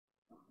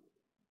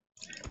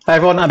Hi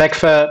everyone, I'm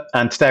Eggfur,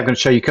 and today I'm going to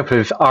show you a couple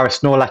of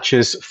RS NOR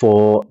latches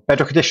for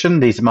Bedrock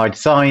Edition. These are my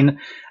design.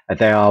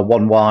 They are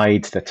one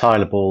wide, they're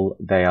tileable,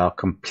 they are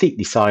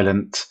completely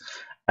silent,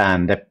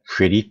 and they're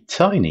pretty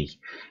tiny.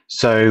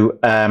 So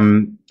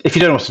if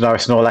you don't know what an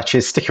RS NOR latch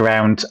is, stick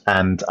around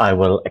and I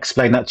will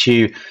explain that to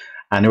you.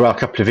 And there are a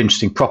couple of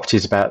interesting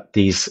properties about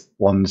these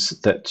ones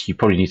that you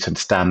probably need to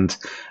understand.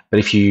 But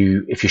if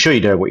you're sure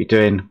you know what you're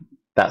doing,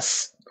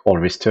 that's all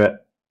there is to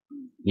it.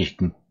 You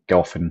can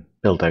go off and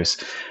build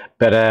those.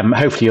 But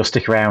hopefully you'll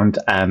stick around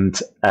and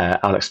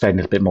I'll explain a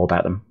little bit more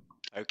about them.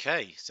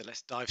 Okay, so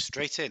let's dive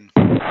straight in.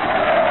 On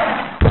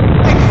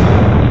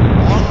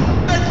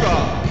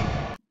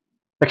Bedrock.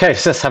 Okay,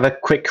 so let's have a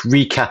quick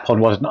recap on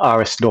what an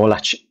RS NOR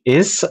latch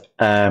is.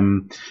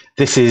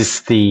 This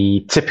is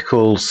the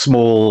typical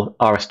small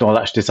RS NOR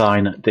latch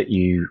design that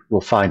you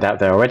will find out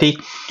there already.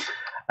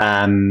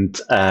 And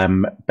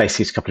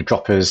basically it's a couple of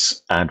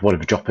droppers, and one of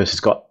the droppers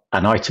has got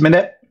an item in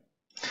it.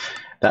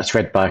 That's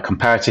read by a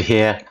comparator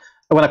here.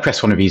 And when I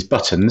press one of these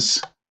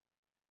buttons,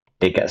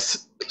 it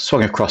gets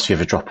swung across the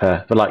other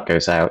dropper, the light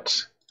goes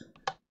out,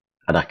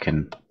 and I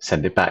can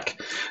send it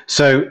back.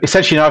 So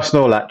essentially an RS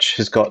NOR latch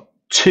has got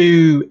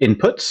two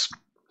inputs,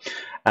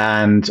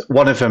 and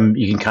one of them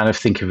you can kind of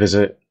think of as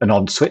an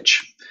on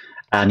switch,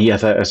 and the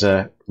other as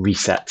a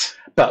reset.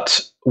 But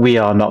we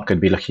are not going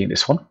to be looking at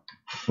this one.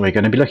 We're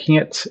going to be looking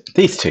at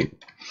these two.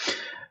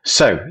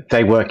 So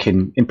they work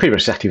in pretty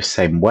much exactly the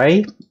same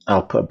way.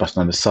 I'll put a button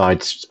on the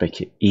side to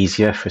make it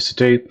easier for us to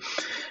do.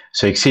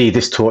 So you can see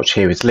this torch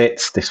here is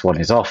lit, this one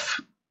is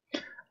off.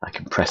 I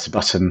can press the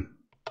button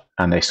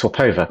and they swap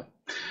over.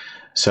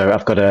 So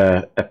I've got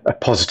a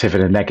positive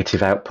and a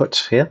negative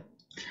output here.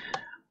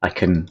 I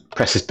can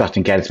press this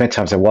button again as many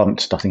times as I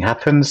want, nothing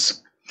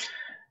happens.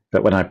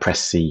 But when I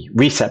press the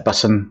reset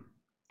button,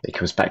 it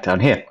comes back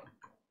down here.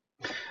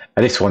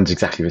 And this one's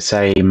exactly the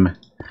same.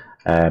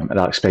 And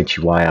I'll explain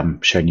to you why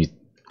I'm showing you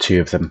two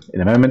of them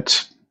in a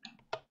moment.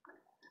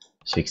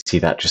 So you can see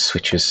that just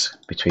switches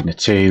between the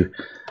two.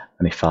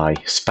 And if I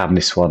spam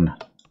this one,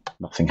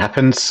 nothing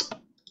happens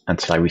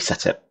until I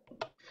reset it.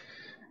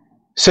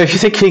 So if you're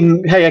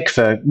thinking, hey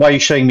Eggfur, why are you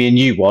showing me a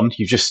new one?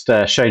 You've just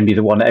shown me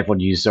the one that everyone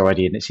uses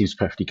already and it seems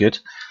perfectly good.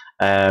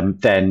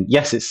 Then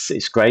yes,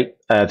 it's great.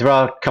 There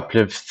are a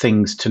couple of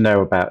things to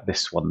know about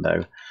this one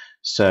though.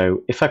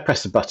 So if I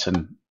press the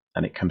button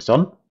and it comes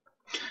on,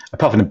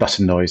 apart from the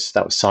button noise,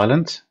 that was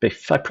silent. But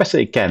if I press it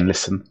again,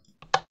 listen,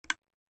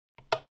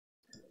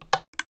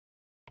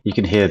 you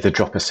can hear the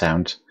dropper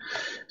sound.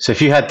 So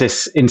if you had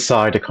this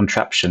inside a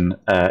contraption,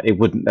 it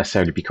wouldn't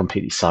necessarily be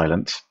completely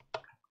silent.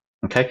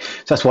 Okay,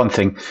 so that's one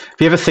thing.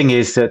 The other thing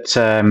is that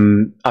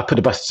I put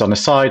the buttons on the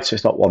side, so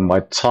it's not one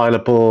wide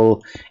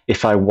tileable.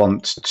 If I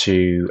want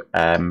to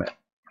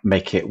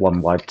make it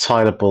one wide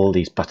tileable,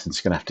 these buttons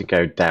are going to have to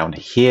go down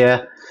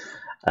here.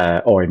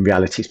 Or in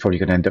reality, it's probably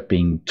going to end up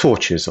being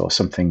torches or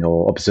something,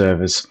 or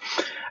observers.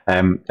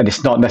 And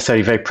it's not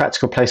necessarily a very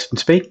practical place for them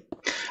to be.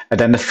 And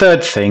then the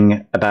third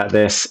thing about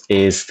this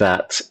is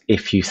that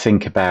if you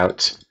think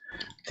about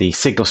the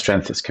signal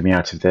strength that's coming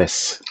out of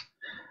this,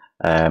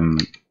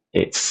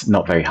 it's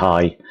not very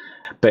high.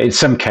 But in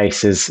some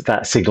cases,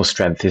 that signal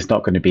strength is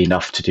not going to be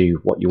enough to do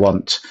what you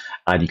want,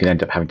 and you can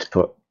end up having to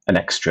put an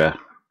extra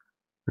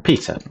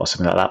repeater or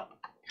something like that,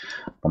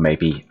 or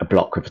maybe a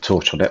block with a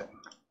torch on it,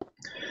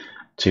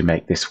 to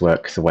make this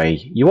work the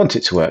way you want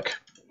it to work.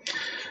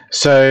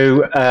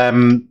 So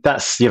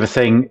that's the other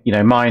thing. You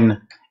know, mine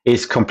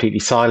is completely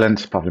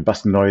silent, apart from the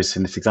button noise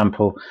in this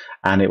example,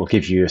 and it will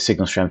give you a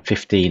signal strength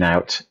 15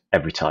 out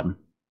every time.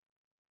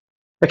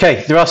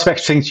 Okay, there are some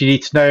extra things you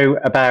need to know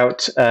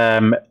about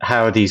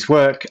how these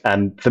work,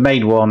 and the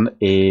main one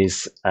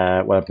is what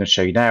I'm going to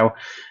show you now,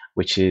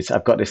 which is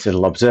I've got this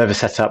little observer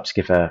set up to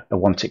give a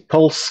 1 tick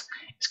pulse.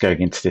 It's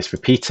going into this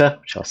repeater,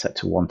 which I'll set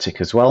to 1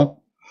 tick as well.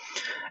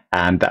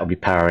 And that will be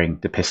powering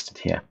the piston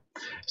here.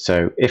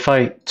 So if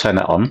I turn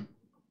that on,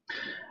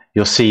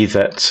 you'll see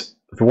that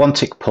the 1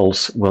 tick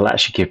pulse will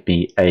actually give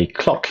me a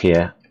clock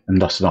here and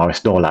not an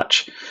RS NOR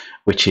latch,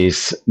 which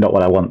is not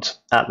what I want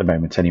at the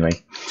moment anyway.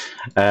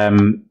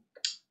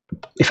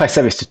 If I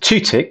set this to 2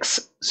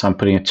 ticks, so I'm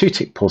putting a 2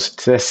 tick pulse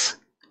into this,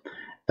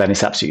 then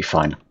it's absolutely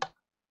fine.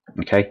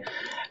 Okay,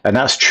 and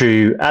that's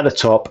true at the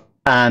top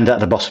and at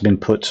the bottom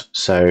input.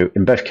 So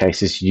in both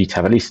cases, you need to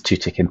have at least a 2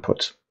 tick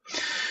input.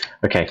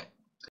 Okay.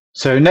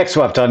 So next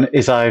what I've done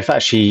is I've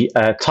actually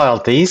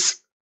tiled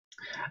these,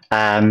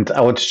 and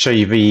I want to show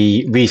you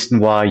the reason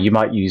why you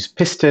might use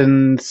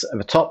pistons at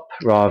the top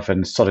rather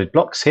than solid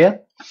blocks here.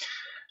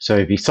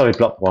 So the solid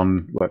block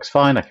one works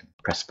fine. I can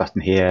press the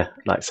button here,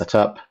 lights that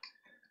up.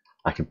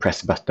 I can press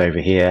the button over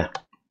here,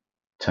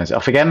 turns it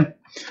off again.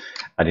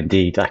 And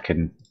indeed I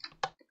can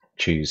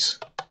choose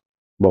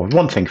more than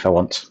one thing if I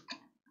want,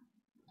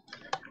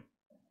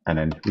 and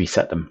then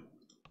reset them.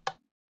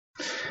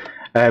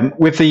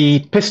 With the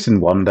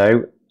piston one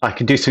though, I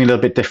can do something a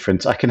little bit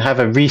different. I can have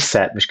a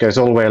reset which goes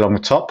all the way along the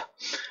top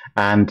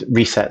and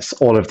resets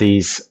all of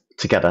these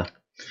together.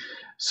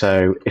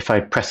 So if I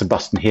press a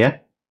button here,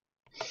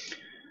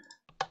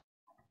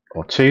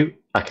 or two,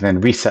 I can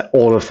then reset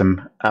all of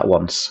them at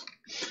once.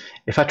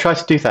 If I try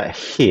to do that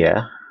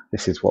here,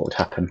 this is what would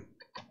happen.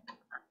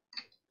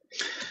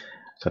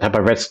 So I'd have my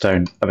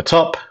redstone at the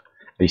top.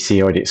 You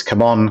see already it's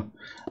come on.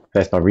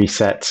 There's my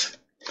reset.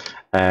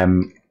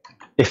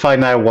 If I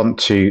now want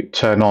to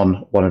turn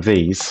on one of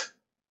these,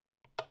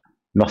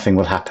 nothing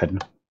will happen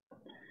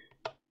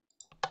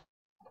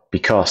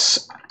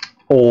because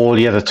all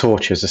the other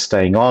torches are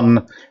staying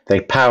on. They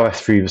power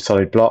through the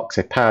solid blocks.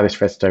 They power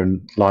this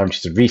redstone line,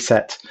 which is a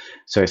reset.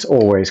 So it's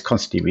always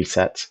constantly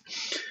reset.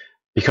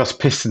 Because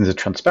pistons are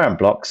transparent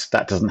blocks,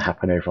 that doesn't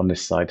happen over on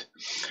this side.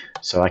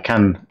 So I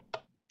can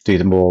do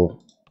them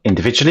all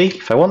individually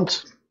if I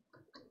want,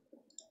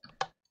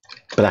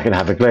 but I can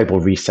have a global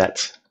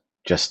reset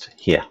just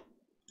here.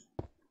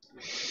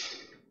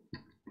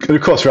 And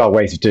of course, there are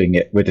ways of doing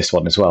it with this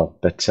one as well,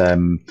 but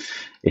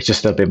it's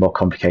just a little bit more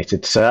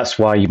complicated. So that's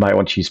why you might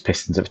want to use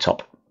pistons at the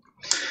top.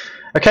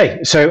 Okay,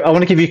 so I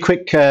want to give you a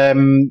quick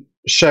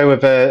show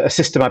of a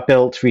system I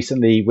built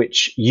recently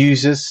which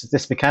uses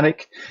this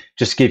mechanic,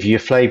 just to give you a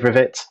flavour of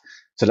it.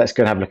 So let's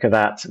go and have a look at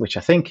that, which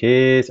I think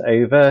is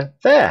over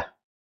there.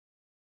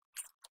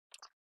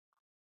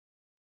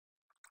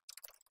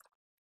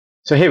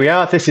 So here we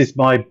are. This is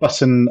my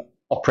button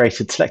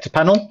operated selector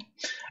panel.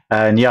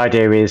 And the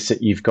idea is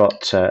that you've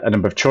got a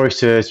number of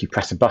choices. You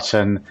press a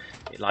button,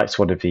 it lights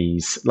one of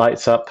these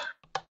lights up,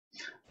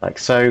 like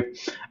so.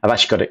 I've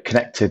actually got it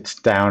connected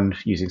down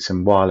using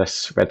some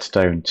wireless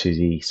redstone to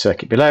the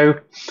circuit below.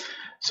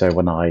 So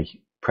when I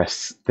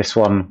press this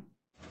one,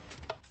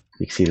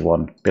 you can see the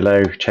one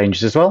below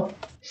changes as well.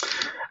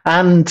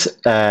 And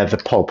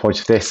the whole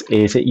point of this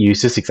is it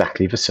uses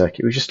exactly the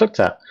circuit we just looked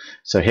at.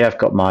 So here I've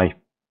got my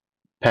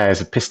pairs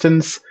of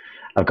pistons.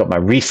 I've got my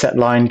reset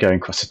line going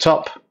across the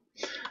top.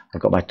 I've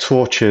got my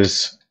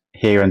torches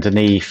here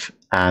underneath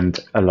and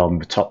along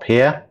the top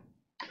here.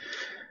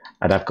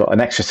 And I've got an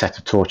extra set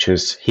of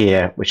torches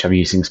here, which I'm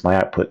using as my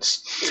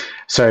outputs.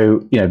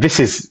 So, you know, this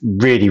is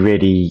really,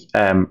 really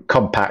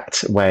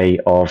compact way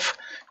of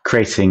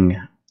creating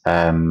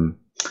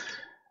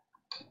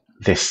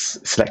this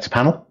selector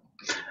panel.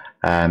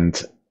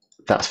 And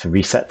that's the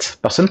reset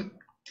button,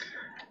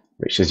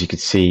 which, as you can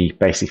see,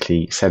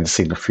 basically sends a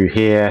signal through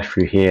here,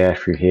 through here,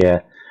 through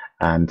here,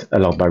 and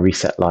along my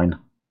reset line.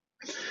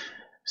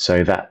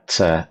 So that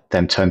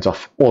then turns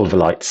off all of the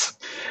lights.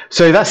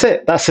 So that's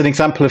it. That's an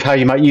example of how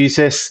you might use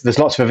this. There's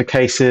lots of other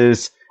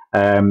cases,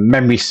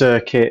 memory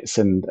circuits,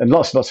 and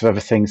lots of other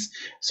things.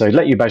 So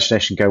let your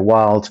imagination go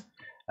wild.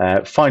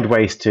 Find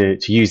ways to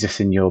use this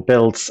in your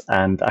builds,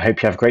 and I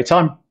hope you have a great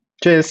time.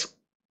 Cheers.